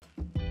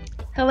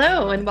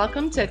Hello, and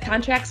welcome to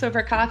Contracts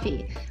Over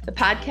Coffee, the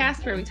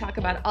podcast where we talk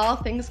about all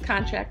things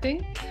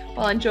contracting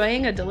while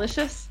enjoying a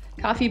delicious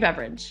coffee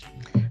beverage.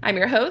 I'm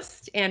your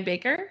host, Ann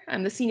Baker.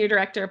 I'm the Senior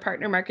Director of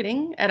Partner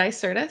Marketing at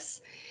Icertis.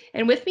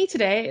 And with me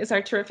today is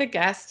our terrific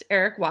guest,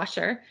 Eric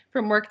Washer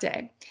from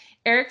Workday.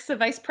 Eric's the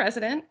Vice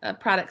President of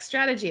Product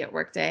Strategy at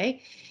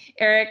Workday.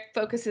 Eric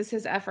focuses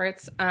his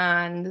efforts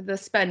on the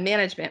spend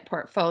management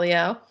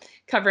portfolio,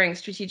 covering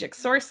strategic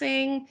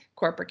sourcing,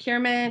 core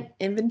procurement,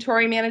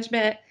 inventory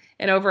management,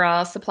 and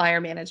overall supplier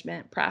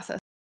management process.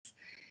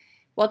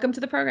 Welcome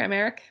to the program,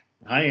 Eric.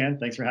 Hi, Ann.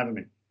 Thanks for having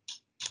me.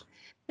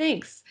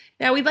 Thanks.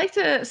 Now, we'd like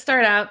to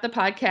start out the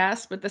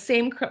podcast with the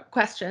same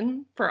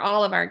question for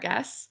all of our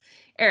guests.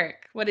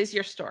 Eric, what is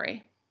your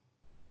story?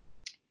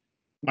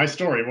 My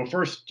story. Well,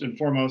 first and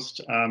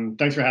foremost,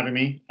 thanks for having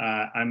me.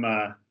 I'm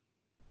a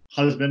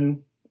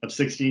husband of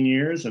 16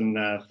 years and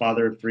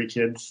father of 3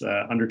 kids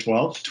under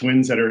 12,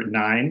 twins that are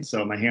 9.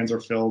 So my hands are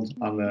filled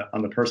on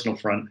the personal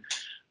front.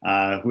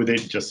 Who they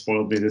just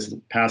spoiled me this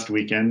past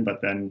weekend,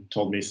 but then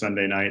told me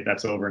Sunday night,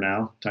 that's over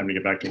now, time to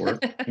get back to work.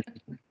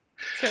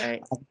 That's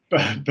right.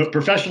 But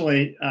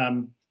professionally,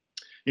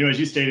 as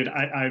you stated,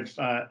 I've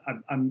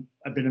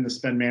been in the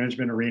spend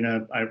management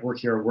arena. I work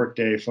here at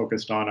Workday,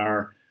 focused on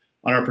our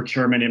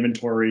procurement,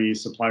 inventory,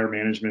 supplier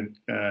management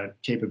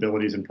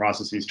capabilities and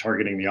processes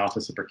targeting the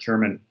Office of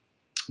Procurement.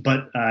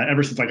 But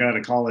ever since I got out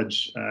of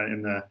college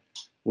in the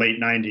late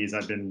 90s,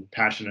 I've been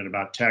passionate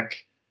about tech.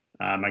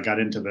 I got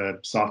into the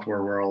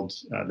software world,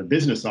 the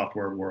business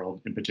software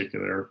world in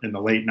particular, in the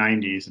late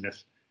 90s. And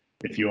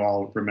if you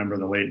all remember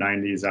the late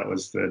 90s, that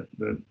was the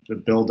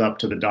build up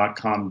to the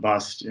dot-com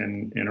bust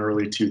in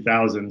early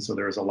 2000. So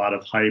there was a lot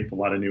of hype, a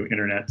lot of new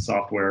internet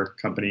software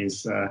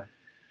companies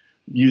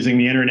using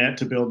the internet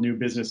to build new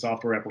business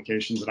software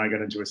applications. And I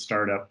got into a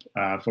startup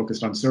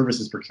focused on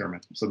services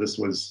procurement. So this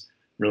was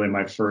really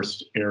my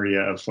first area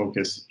of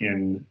focus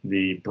in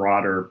the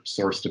broader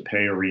source to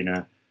pay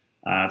arena.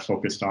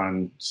 Focused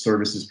on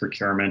services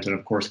procurement, and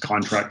of course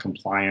contract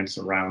compliance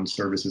around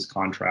services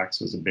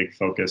contracts was a big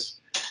focus.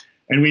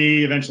 And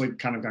we eventually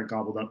kind of got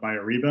gobbled up by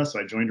Ariba,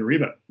 so I joined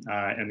Ariba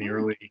in the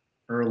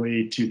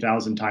early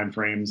 2000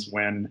 timeframes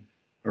when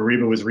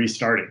Ariba was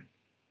restarting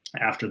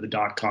after the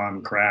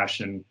dot-com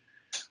crash. And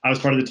I was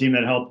part of the team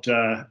that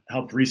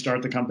helped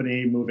restart the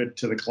company, move it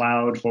to the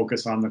cloud,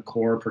 focus on the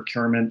core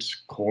procurement,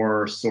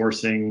 core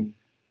sourcing.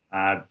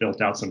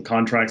 Built out some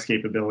contracts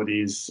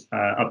capabilities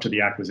up to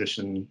the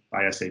acquisition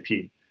by SAP,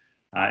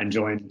 and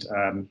joined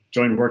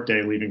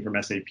Workday, leaving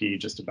from SAP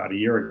just about a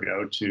year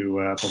ago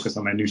to focus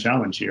on my new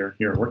challenge here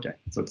at Workday.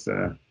 So it's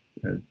an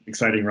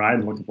exciting ride,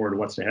 and looking forward to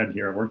what's ahead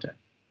here at Workday.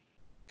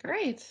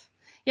 Great.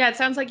 Yeah, it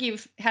sounds like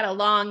you've had a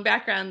long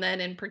background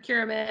then in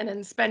procurement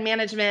and spend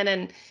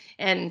management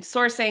and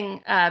sourcing,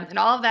 and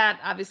all of that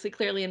obviously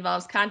clearly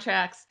involves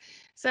contracts.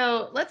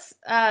 So let's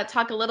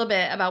talk a little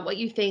bit about what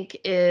you think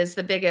is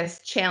the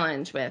biggest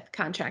challenge with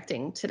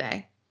contracting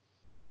today.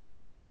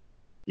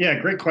 Yeah,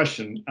 great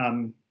question.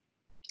 And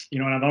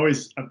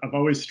I've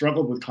always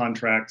struggled with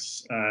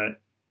contracts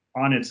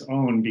on its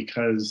own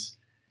because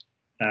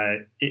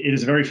it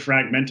is very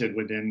fragmented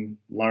within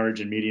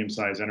large and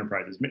medium-sized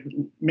enterprises,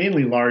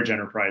 mainly large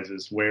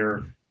enterprises,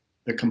 where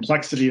the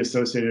complexity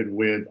associated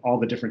with all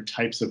the different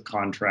types of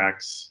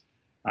contracts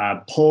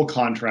pull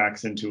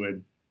contracts into a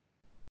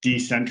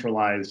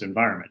decentralized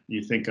environment.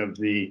 You think of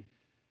the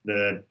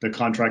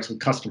contracts with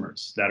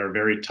customers that are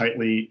very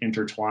tightly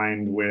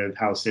intertwined with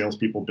how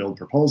salespeople build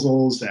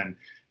proposals and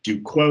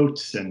do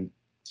quotes and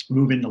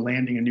move into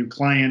landing a new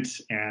client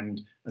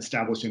and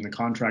establishing the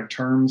contract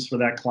terms for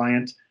that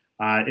client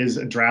is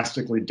a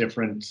drastically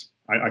different,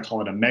 I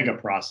call it a mega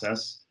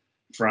process,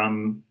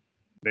 from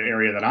the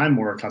area that I'm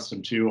more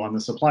accustomed to on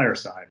the supplier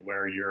side,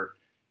 where you're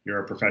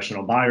a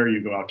professional buyer,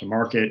 you go out to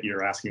market,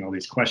 you're asking all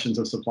these questions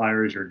of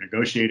suppliers, you're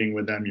negotiating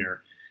with them,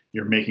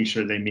 you're making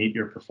sure they meet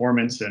your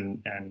performance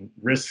and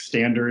risk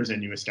standards,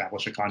 and you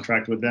establish a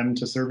contract with them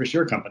to service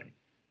your company.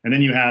 And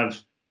then you have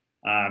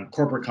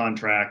corporate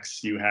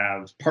contracts, you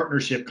have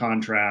partnership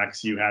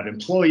contracts, you have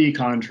employee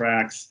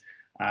contracts,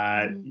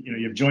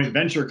 you have joint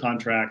venture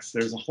contracts.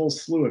 There's a whole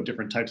slew of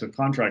different types of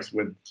contracts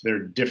with their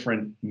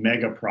different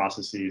mega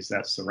processes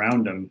that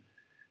surround them.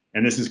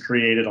 And this has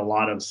created a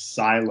lot of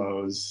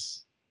silos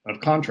of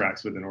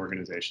contracts within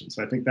organizations.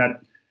 So I think that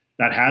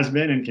has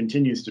been and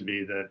continues to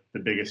be the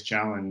biggest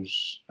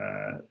challenge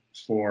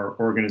for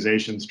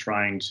organizations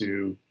trying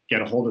to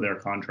get a hold of their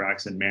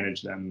contracts and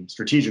manage them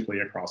strategically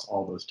across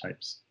all those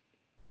types.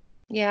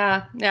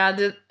 Yeah.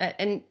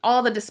 And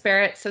all the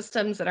disparate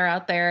systems that are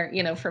out there,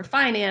 for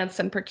finance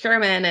and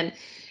procurement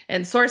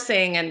and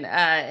sourcing,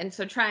 and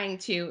so trying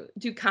to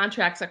do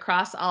contracts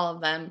across all of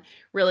them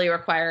really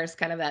requires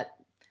kind of that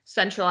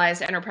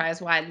centralized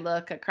enterprise-wide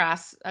look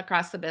across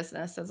the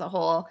business as a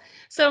whole.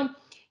 So,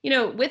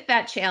 with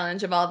that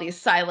challenge of all these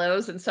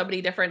silos and so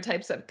many different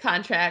types of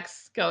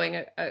contracts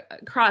going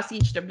across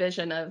each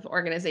division of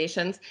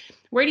organizations,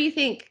 where do you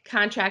think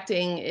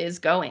contracting is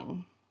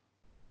going?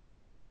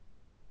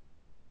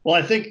 Well,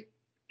 I think,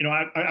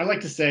 I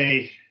like to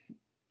say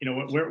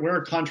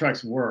where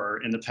contracts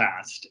were in the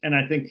past, and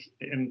I think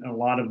in a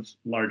lot of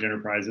large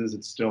enterprises,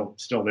 it's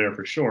still there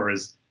for sure,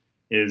 is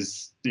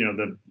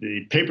the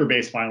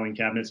paper-based filing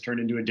cabinets turned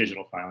into a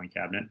digital filing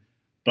cabinet,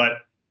 but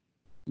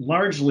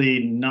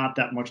largely not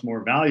that much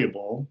more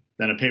valuable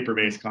than a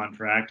paper-based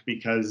contract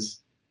because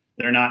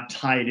they're not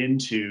tied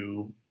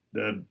into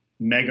the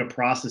mega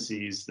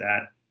processes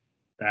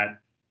that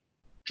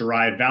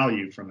derive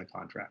value from the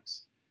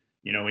contracts.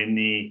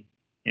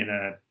 In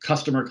a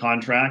customer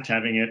contract,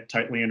 having it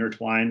tightly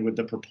intertwined with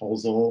the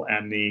proposal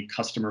and the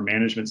customer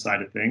management side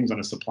of things. On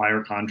a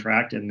supplier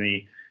contract, and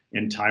the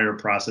entire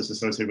process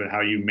associated with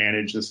how you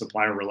manage the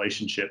supplier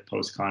relationship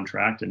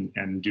post-contract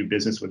and do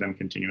business with them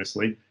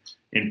continuously.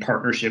 In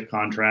partnership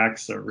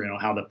contracts, or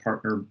how the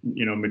partner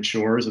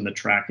matures, and the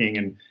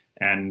tracking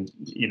and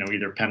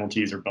either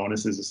penalties or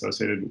bonuses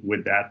associated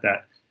with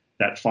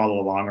that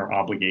follow along, or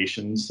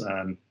obligations.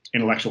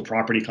 Intellectual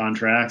property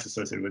contracts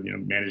associated with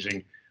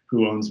managing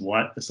who owns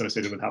what,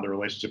 associated with how the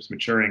relationship's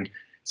maturing.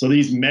 So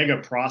these mega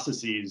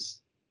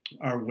processes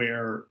are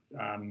where,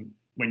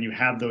 when you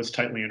have those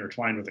tightly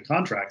intertwined with the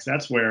contracts,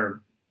 that's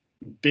where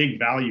big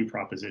value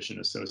proposition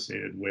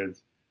associated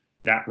with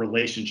that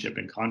relationship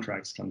in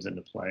contracts comes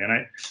into play.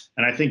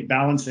 And I think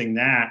balancing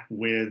that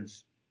with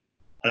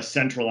a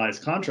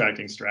centralized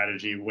contracting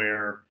strategy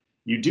where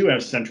you do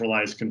have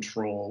centralized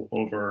control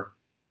over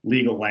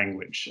legal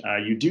language,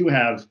 you do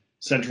have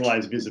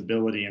centralized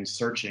visibility and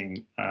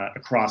searching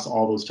across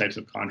all those types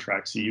of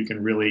contracts, so you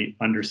can really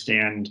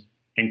understand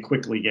and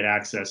quickly get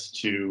access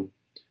to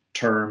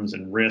terms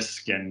and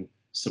risk and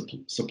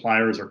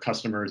suppliers or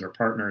customers or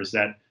partners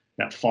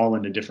that fall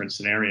into different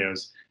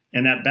scenarios.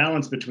 And that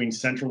balance between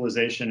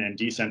centralization and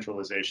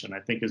decentralization, I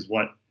think, is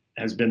what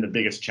has been the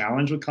biggest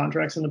challenge with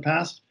contracts in the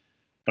past.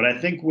 But I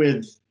think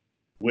with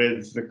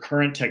the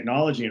current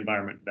technology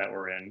environment that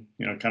we're in,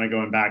 kind of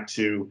going back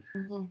to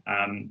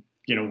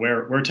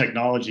where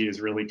technology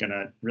is really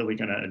gonna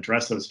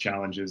address those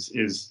challenges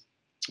is,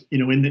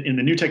 in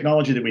the new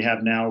technology that we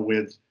have now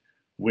with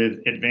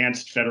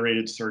advanced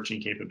federated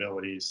searching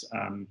capabilities,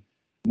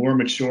 more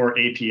mature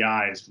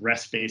APIs,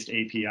 REST-based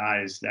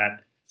APIs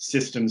that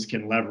systems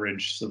can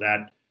leverage, so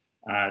that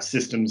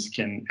systems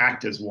can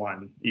act as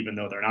one, even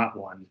though they're not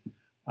one.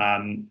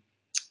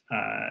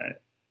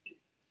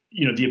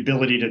 The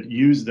ability to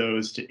use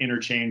those to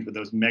interchange with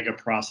those mega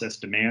process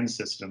demand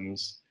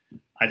systems,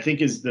 I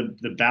think, is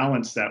the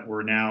balance that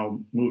we're now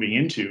moving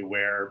into,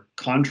 where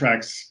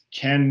contracts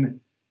can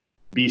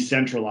be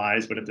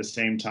centralized, but at the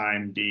same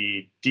time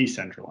be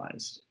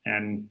decentralized.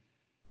 And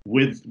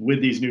with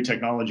these new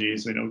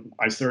technologies,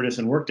 Icertis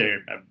and Workday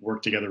have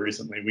worked together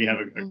recently. We have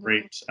a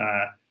great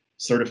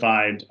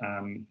certified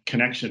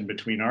connection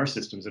between our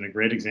systems, and a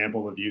great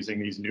example of using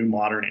these new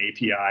modern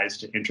APIs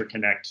to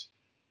interconnect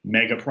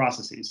mega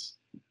processes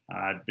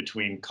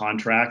between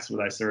contracts with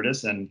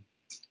Icertis and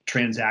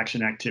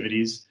transaction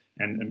activities,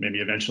 and maybe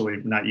eventually,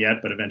 not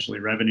yet, but eventually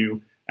revenue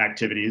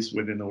activities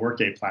within the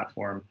Workday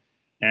platform.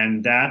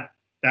 And that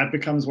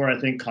becomes where I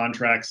think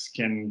contracts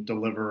can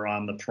deliver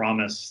on the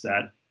promise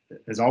that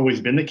has always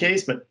been the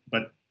case,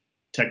 but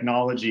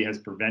technology has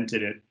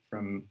prevented it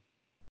from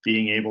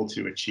being able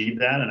to achieve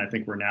that. And I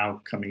think we're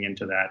now coming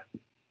into that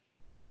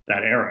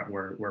era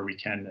where we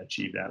can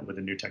achieve that with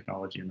a new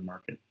technology in the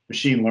market.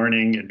 Machine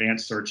learning,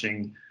 advanced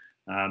searching,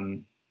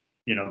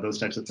 those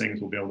types of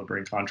things will be able to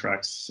bring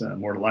contracts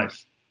more to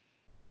life.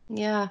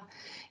 Yeah.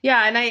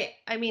 And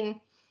I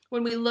mean,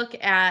 when we look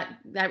at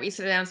that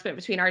recent announcement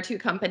between our two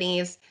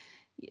companies,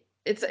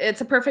 it's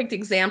a perfect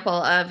example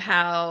of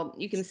how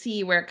you can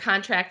see where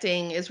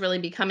contracting is really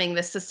becoming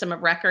the system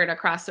of record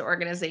across the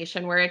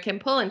organization, where it can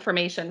pull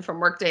information from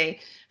Workday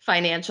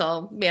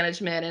financial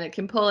management, and it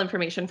can pull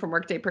information from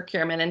Workday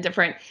procurement, and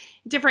different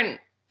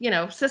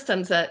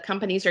systems that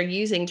companies are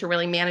using to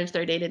really manage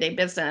their day-to-day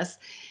business.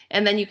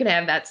 And then you can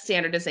have that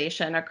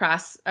standardization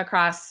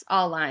across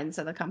all lines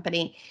of the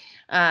company,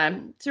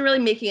 to really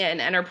making it an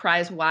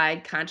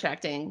enterprise-wide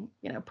contracting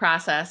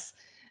process.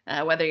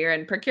 Whether you're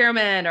in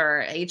procurement or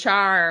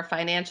HR or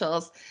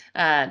financials,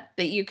 that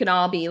you can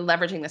all be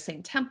leveraging the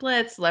same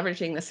templates,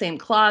 leveraging the same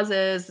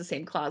clauses, the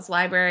same clause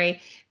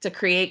library to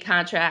create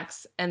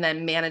contracts and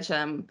then manage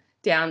them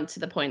down to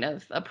the point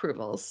of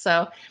approvals.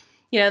 So,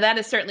 that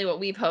is certainly what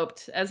we've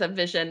hoped as a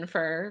vision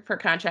for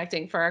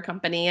contracting for our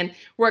company, and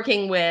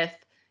working with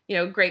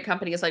great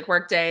companies like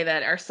Workday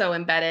that are so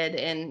embedded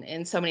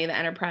in so many of the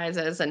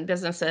enterprises and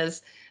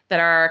businesses that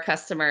are our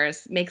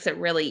customers, makes it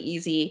really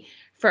easy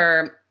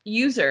for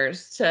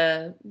users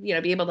to be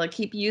able to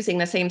keep using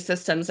the same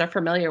systems they're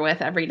familiar with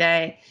every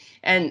day,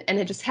 and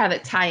to just have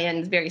it tie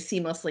in very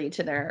seamlessly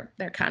to their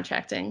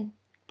contracting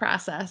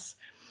process.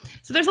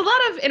 So there's a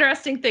lot of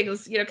interesting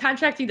things.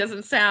 Contracting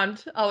doesn't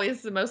sound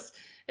always the most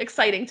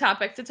exciting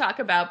topic to talk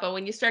about, but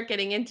when you start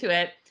getting into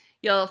it,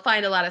 you'll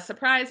find a lot of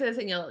surprises,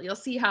 and you'll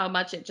see how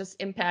much it just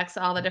impacts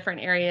all the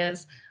different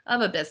areas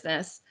of a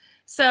business.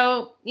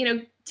 So,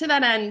 to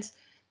that end,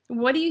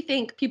 what do you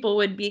think people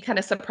would be kind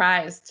of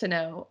surprised to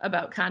know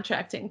about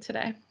contracting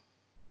today?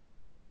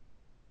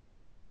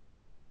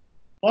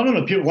 Well, I don't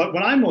know. People,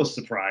 what I'm most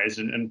surprised,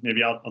 and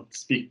maybe I'll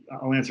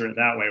answer it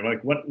that way.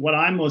 Like what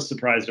I'm most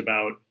surprised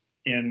about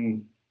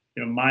in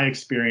my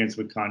experience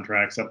with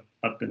contracts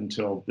up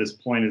until this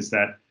point is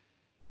that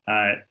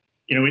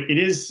it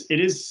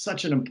is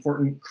such an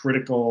important,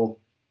 critical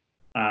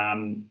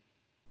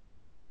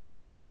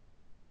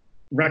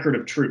record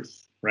of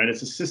truth, right?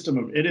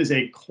 It is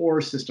a core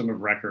system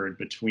of record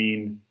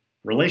between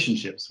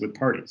relationships with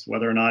parties,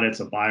 whether or not it's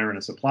a buyer and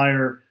a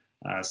supplier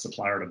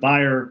to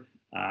buyer,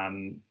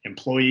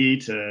 employee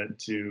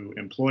to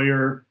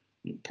employer,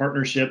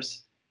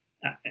 partnerships,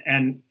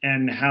 and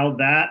how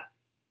that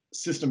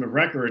system of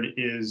record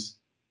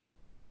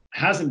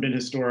hasn't been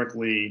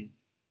historically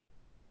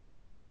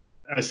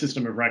a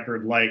system of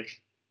record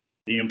like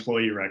the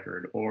employee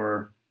record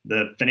or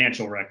the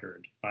financial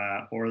record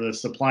or the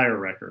supplier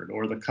record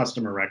or the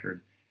customer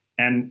record,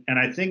 and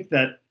I think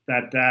that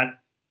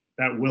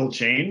will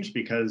change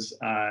because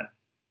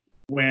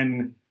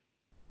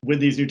with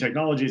these new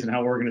technologies and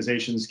how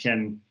organizations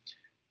can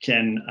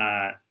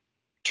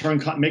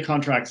make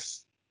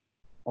contracts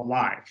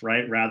alive,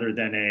 right, rather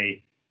than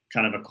a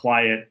kind of a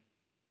quiet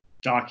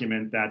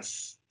document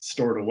that's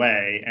stored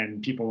away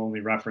and people only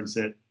reference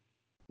it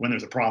when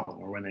there's a problem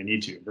or when they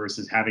need to,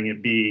 versus having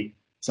it be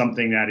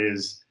something that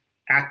is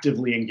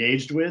actively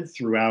engaged with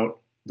throughout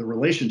the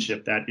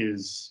relationship that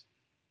is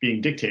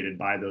being dictated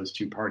by those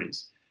two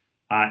parties.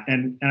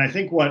 And I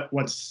think what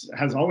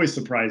has always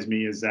surprised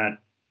me is that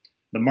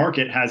the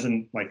market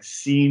hasn't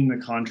seen the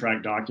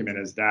contract document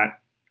as that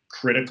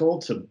critical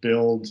to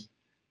build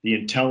the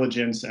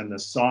intelligence and the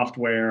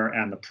software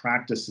and the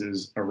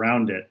practices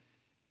around it.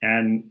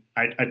 And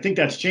I think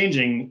that's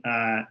changing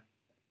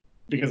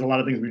because a lot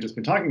of things we've just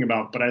been talking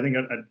about. But I think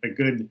a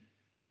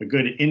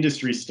good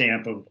industry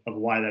stamp of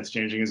why that's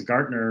changing is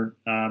Gartner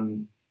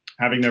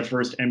having their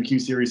first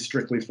MQ series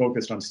strictly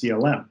focused on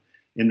CLM.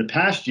 In the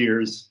past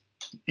years,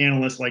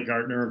 analysts like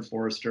Gartner,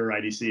 Forrester,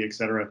 IDC, et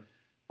cetera,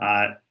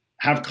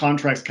 have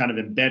contracts kind of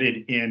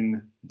embedded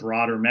in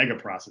broader mega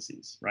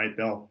processes, right?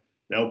 They'll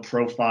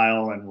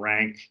profile and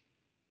rank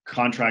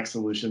contract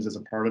solutions as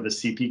a part of the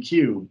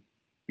CPQ,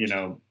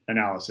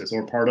 analysis,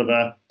 or part of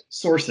a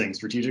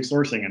strategic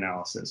sourcing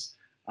analysis,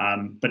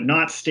 but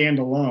not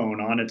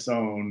standalone on its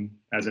own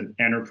as an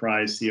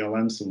enterprise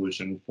CLM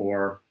solution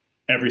for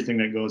everything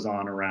that goes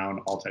on around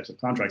all types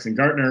of contracts. And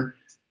Gartner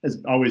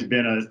has always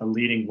been a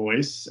leading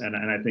voice, and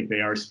I think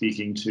they are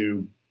speaking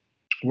to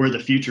where the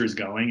future is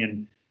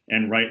going,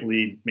 and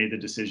rightly made the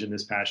decision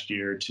this past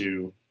year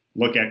to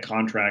look at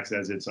contracts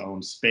as its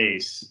own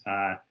space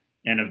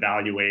and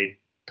evaluate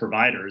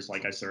providers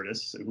like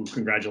Icertis, who,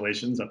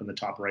 congratulations, up in the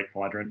top right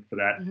quadrant for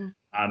that,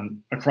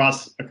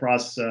 across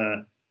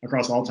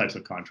all types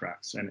of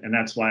contracts. And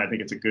that's why I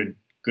think it's a good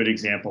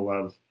example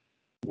of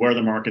where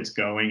the market's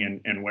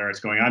going and where it's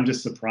going. I'm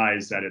just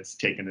surprised that it's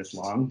taken this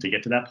long to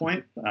get to that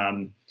point.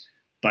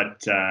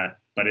 But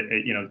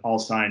all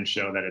signs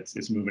show that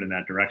it's moving in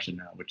that direction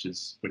now,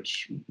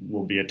 which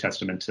will be a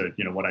testament to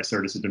what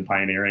Icertis has been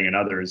pioneering and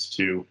others,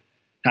 to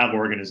have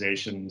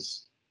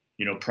organizations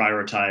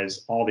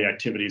prioritize all the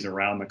activities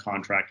around the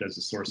contract as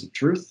a source of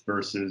truth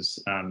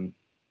versus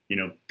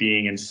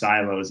being in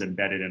silos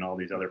embedded in all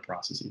these other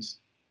processes.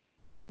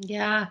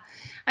 Yeah,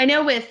 I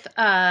know with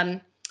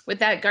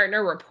that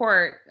Gartner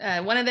report,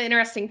 one of the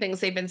interesting things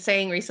they've been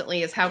saying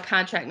recently is how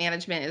contract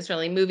management is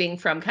really moving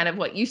from kind of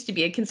what used to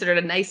be considered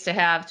a nice to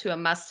have to a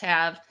must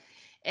have.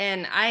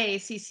 And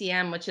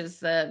IACCM, which is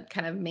the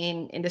kind of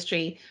main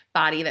industry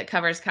body that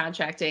covers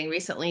contracting,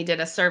 recently did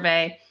a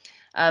survey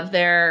of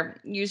their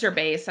user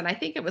base. And I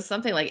think it was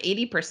something like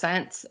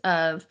 80%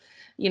 of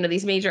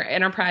these major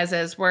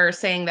enterprises were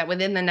saying that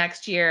within the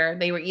next year,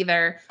 they were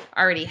either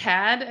already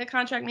had a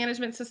contract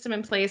management system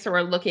in place or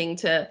were looking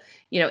to,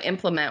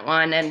 implement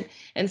one.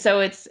 And so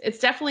it's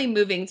definitely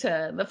moving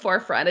to the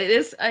forefront. It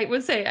is, I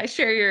would say, I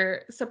share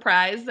your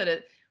surprise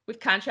that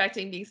with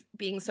contracting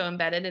being so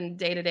embedded in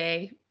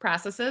day-to-day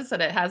processes that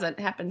it hasn't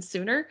happened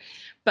sooner.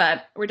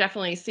 But we're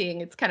definitely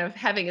seeing it's kind of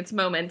having its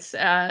moments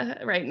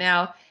right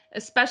now,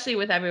 especially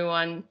with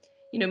everyone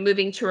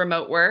moving to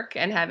remote work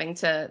and having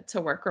to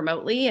work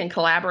remotely and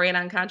collaborate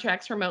on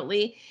contracts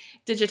remotely.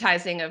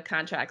 Digitizing of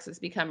contracts has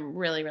become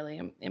really,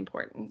 really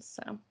important.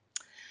 So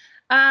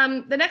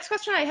the next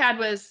question I had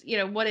was,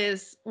 what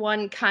is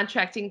one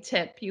contracting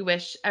tip you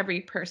wish every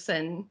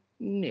person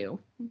knew?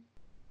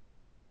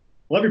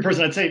 Well, every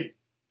person, I'd say,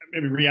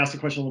 maybe re-ask the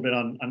question a little bit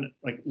on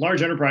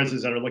large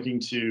enterprises that are looking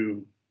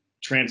to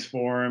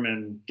transform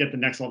and get the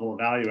next level of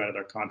value out of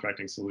their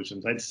contracting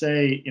solutions. I'd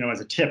say, as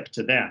a tip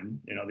to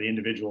them, the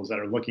individuals that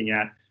are looking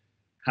at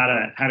how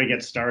to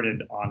get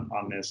started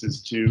on this,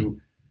 is to,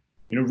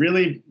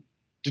 really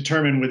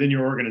determine within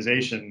your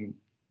organization,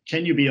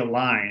 can you be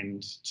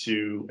aligned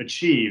to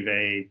achieve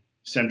a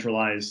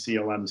centralized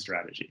CLM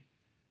strategy?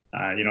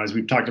 As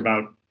we've talked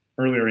about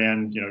earlier,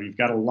 Ann, you've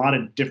got a lot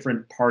of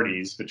different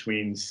parties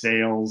between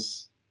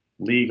sales,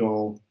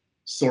 legal,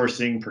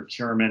 sourcing,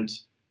 procurement,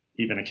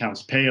 even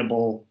accounts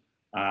payable,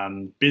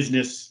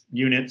 business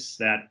units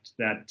that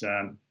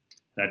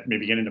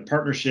maybe get into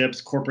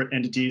partnerships, corporate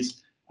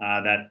entities.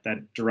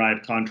 that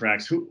derive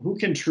contracts, who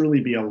can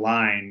truly be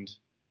aligned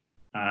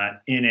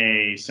in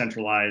a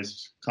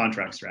centralized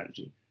contract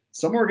strategy.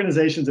 Some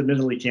organizations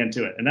admittedly can't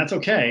do it, and that's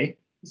okay.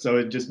 So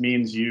it just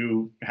means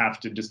you have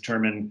to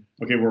determine,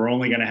 okay, we're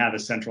only going to have a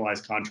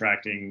centralized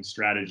contracting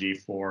strategy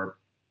for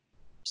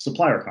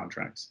supplier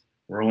contracts.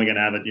 We're only going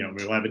to have it,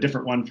 we'll have a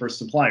different one for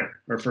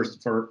supplier or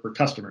for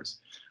customers,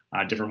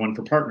 a different one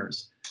for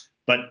partners.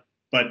 But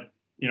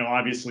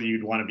obviously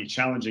you'd want to be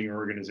challenging your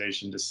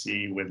organization to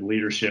see, with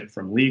leadership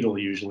from legal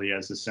usually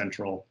as a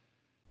central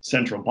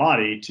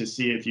body, to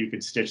see if you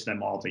could stitch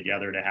them all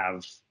together to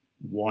have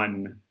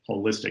one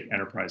holistic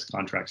enterprise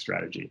contract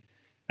strategy.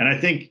 And I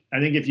think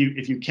if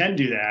you can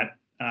do that,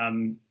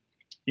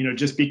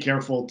 just be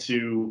careful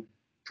to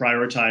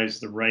prioritize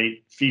the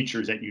right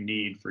features that you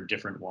need for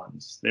different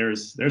ones.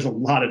 There's a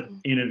lot of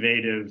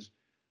innovative,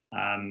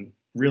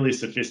 really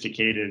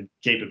sophisticated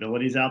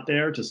capabilities out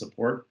there to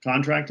support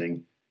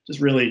contracting. Just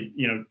really,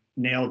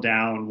 nail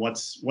down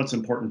what's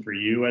important for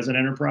you as an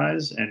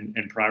enterprise and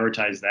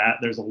prioritize that.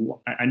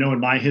 I know in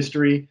my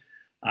history,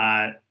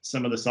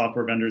 some of the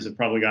software vendors have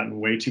probably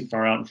gotten way too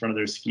far out in front of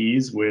their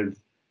skis with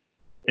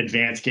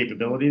advanced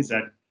capabilities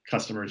that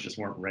customers just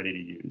weren't ready to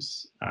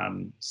use.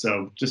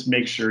 So just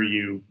make sure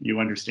you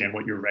understand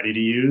what you're ready to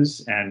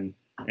use and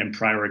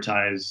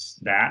prioritize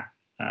that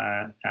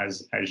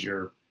as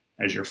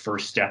your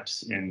first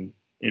steps in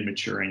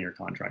maturing your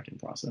contracting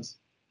process.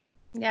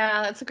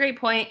 Yeah, that's a great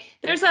point.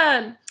 There's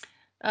a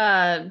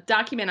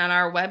document on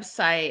our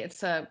website.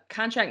 It's a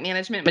contract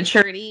management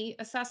maturity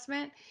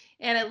assessment.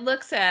 And it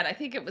looks at,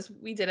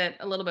 we did it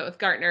a little bit with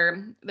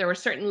Gartner. There were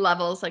certain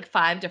levels, like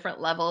 5 different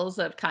levels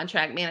of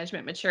contract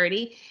management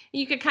maturity.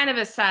 You could kind of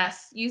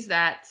use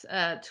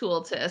that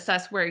tool to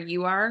assess where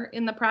you are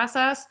in the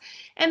process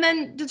and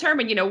then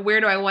determine,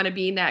 where do I want to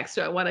be next?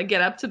 Do I want to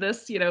get up to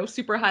this,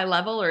 super high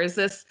level, or is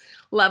this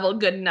level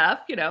good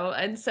enough?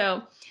 And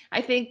so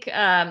I think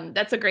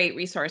that's a great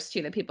resource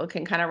too that people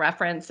can kind of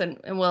reference, and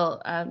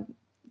we'll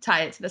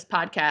tie it to this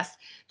podcast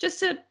just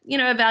to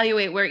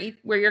evaluate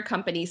where your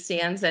company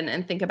stands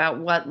and think about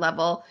what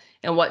level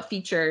and what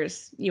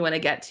features you want to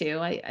get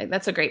to.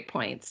 That's a great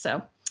point.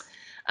 So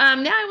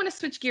now I want to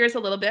switch gears a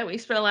little bit. We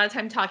spent a lot of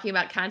time talking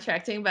about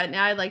contracting, but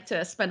now I'd like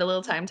to spend a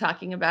little time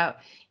talking about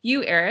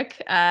you,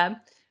 Eric.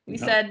 We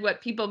said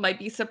what people might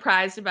be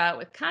surprised about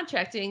with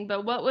contracting,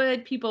 but what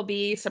would people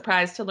be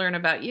surprised to learn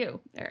about you,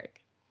 Eric?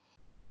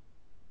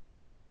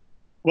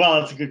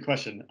 Well, that's a good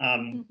question.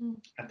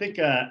 I think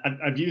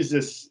I've used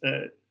this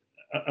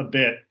a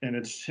bit, and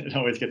it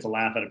always gets a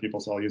laugh out of people,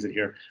 so I'll use it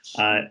here.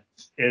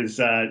 It's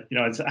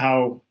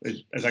how,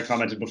 as I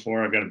commented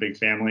before, I've got a big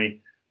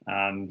family,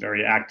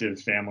 very active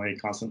family,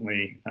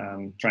 constantly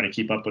trying to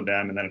keep up with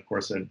them, and then of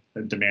course a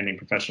demanding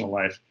professional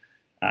life.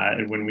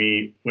 And when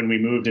we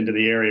moved into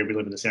the area, we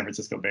live in the San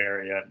Francisco Bay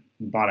Area,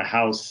 bought a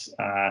house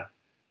that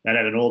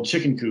had an old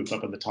chicken coop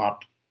up at the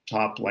top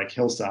like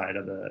hillside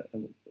of the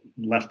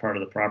left part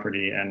of the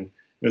property, and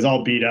it was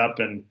all beat up,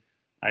 and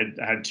I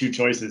had 2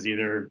 choices: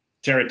 either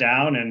tear it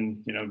down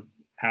and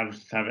have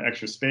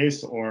extra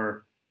space,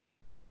 or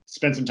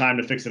spend some time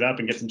to fix it up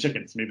and get some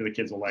chickens. Maybe the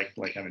kids will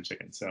like having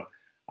chickens. So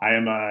I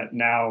am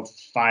now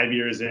 5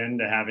 years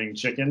into having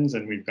chickens,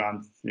 and we've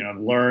gone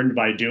learned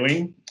by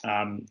doing.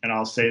 And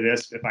I'll say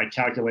this: if I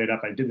calculate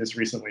up, I did this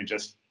recently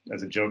just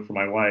as a joke for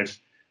my wife.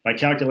 If I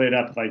calculate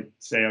up, if I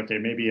say, okay,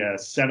 maybe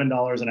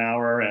 $7 an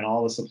hour and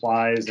all the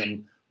supplies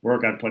and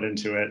work I put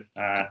into it,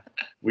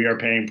 we are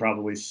paying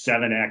probably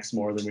 7x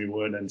more than we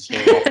would in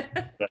store.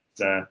 But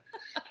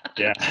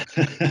yeah.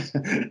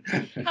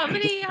 How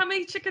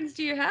many chickens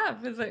do you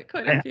have? Is it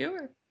quite a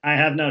few? I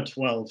have now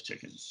 12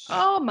 chickens.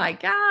 Oh my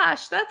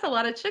gosh, that's a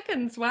lot of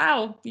chickens.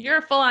 Wow, you're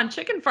a full-on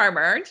chicken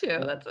farmer, aren't you?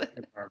 That's a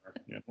farmer.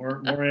 Yeah,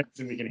 more eggs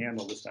than we can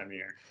handle this time of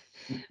year.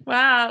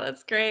 Wow,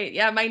 that's great.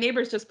 Yeah, my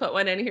neighbors just put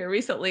one in here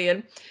recently,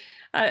 and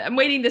I'm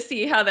waiting to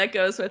see how that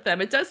goes with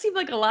them. It does seem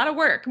like a lot of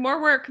work,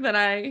 more work than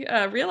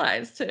I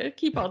realized, to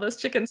keep all those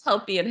chickens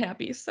healthy and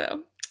happy.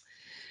 So,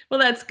 well,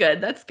 that's good.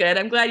 That's good.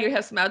 I'm glad you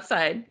have some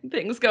outside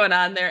things going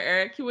on there,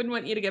 Eric. He wouldn't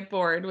want you to get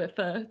bored with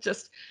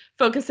just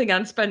focusing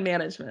on spend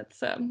management.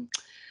 So,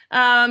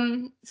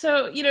 to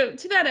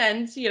that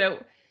end,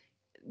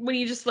 when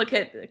you just look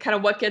at kind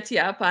of what gets you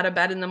up out of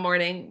bed in the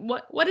morning,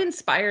 what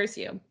inspires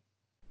you?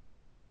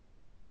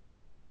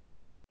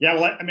 Yeah,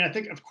 well, I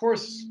think, of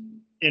course,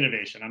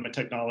 innovation. I'm a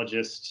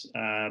technologist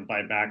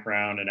by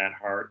background and at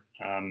heart.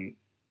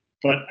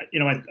 But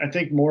I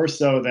think more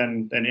so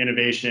than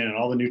innovation and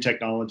all the new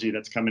technology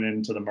that's coming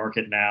into the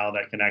market now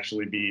that can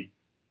actually be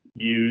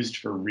used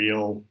for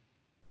real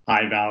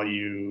high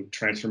value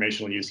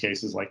transformational use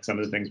cases, like some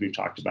of the things we've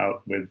talked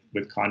about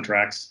with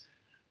contracts.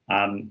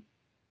 I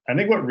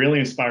think what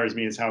really inspires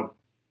me is how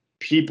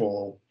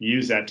people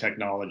use that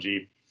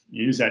technology,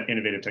 use that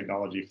innovative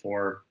technology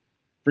for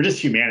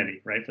just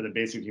humanity, right? For the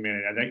basic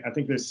humanity. I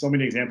think there's so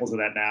many examples of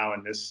that now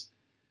in these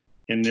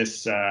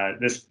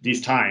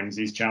times,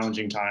 these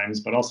challenging times,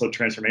 but also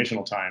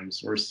transformational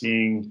times. We're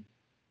seeing,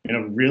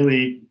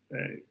 really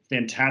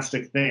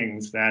fantastic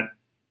things that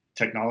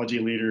technology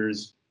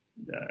leaders,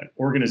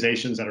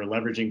 organizations that are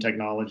leveraging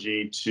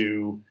technology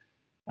to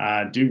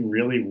do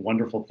really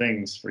wonderful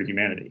things for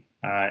humanity.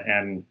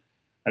 And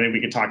I think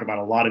we could talk about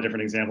a lot of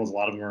different examples. A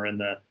lot of them are in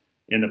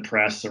the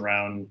press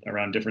around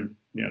different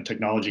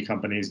technology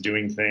companies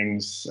doing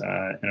things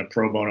in a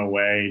pro bono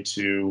way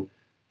to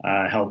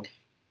help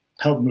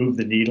move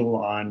the needle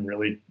on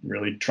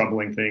really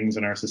troubling things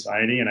in our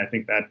society. And I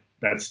think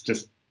that's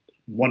just a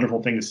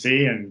wonderful thing to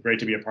see, and great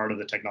to be a part of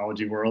the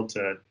technology world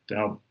to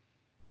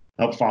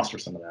help foster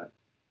some of that.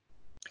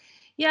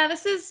 Yeah,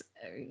 this is,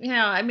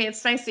 I mean,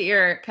 it's nice that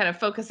you're kind of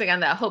focusing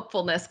on that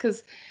hopefulness,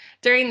 because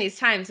during these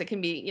times it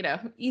can be,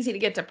 easy to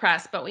get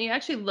depressed. But when you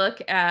actually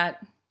look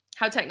at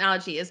how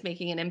technology is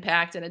making an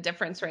impact and a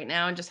difference right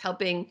now and just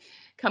helping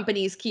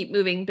companies keep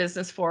moving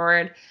business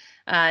forward,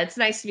 it's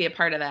nice to be a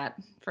part of that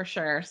for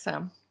sure.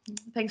 So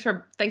thanks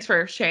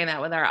for sharing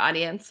that with our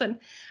audience. And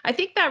I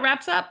think that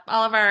wraps up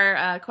all of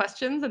our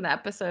questions in the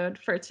episode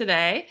for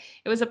today.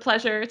 It was a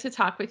pleasure to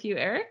talk with you,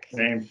 Eric.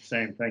 Same.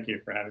 Thank you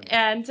for having me.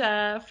 And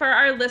for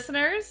our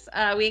listeners,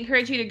 we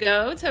encourage you to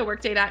go to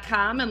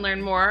workday.com and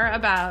learn more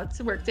about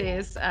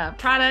Workday's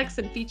products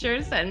and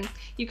features. And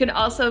you can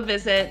also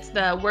visit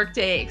the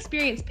Workday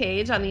Experience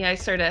page on the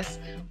iCertis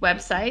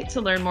website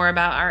to learn more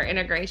about our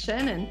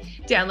integration, and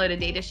download a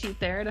data sheet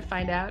there to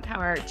find out how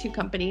our two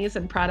companies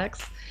and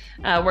products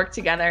work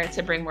together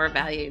to bring more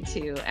value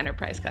to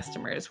enterprise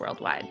customers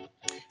worldwide.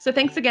 So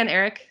thanks again,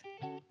 Eric.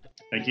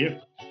 Thank you.